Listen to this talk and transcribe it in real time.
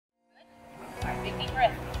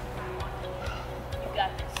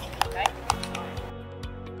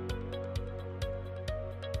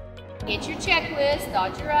Get your checklist,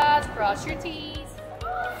 dot your I's, cross your T's.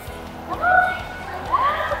 Come on.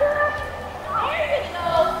 There we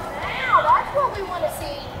go. Now, that's what we want to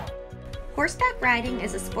see. Horseback riding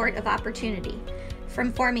is a sport of opportunity.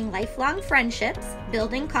 From forming lifelong friendships,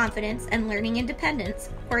 building confidence, and learning independence,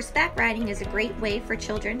 horseback riding is a great way for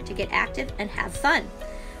children to get active and have fun.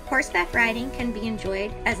 Horseback riding can be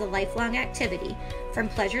enjoyed as a lifelong activity. From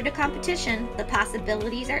pleasure to competition, the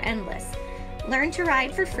possibilities are endless. Learn to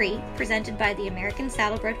Ride for Free, presented by the American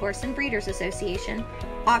Saddlebred Horse and Breeders Association,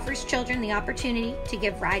 offers children the opportunity to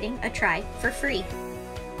give riding a try for free.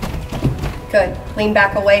 Good. Lean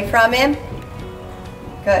back away from him.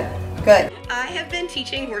 Good. Good. I have been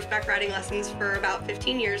teaching horseback riding lessons for about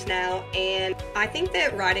 15 years now, and I think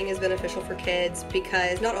that riding is beneficial for kids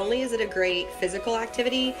because not only is it a great physical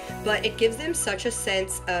activity, but it gives them such a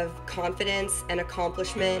sense of confidence and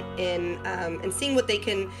accomplishment in seeing what they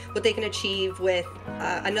can achieve with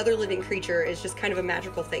another living creature is just kind of a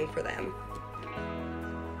magical thing for them.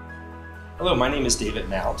 Hello, my name is David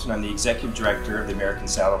Mount, and I'm the Executive Director of the American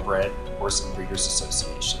Saddlebred Horse and Breeders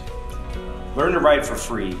Association. Learn to Ride for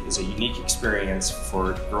Free is a unique experience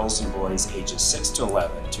for girls and boys ages 6 to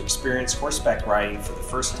 11 to experience horseback riding for the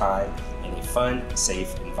first time in a fun,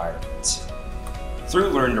 safe environment. Through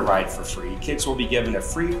Learn to Ride for Free, kids will be given a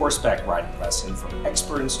free horseback riding lesson from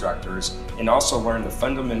expert instructors and also learn the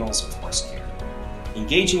fundamentals of horse care.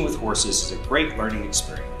 Engaging with horses is a great learning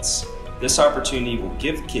experience. This opportunity will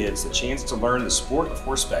give kids the chance to learn the sport of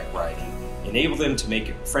horseback riding, enable them to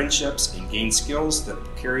make friendships and gain skills that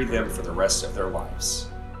will carry them for the rest of their lives.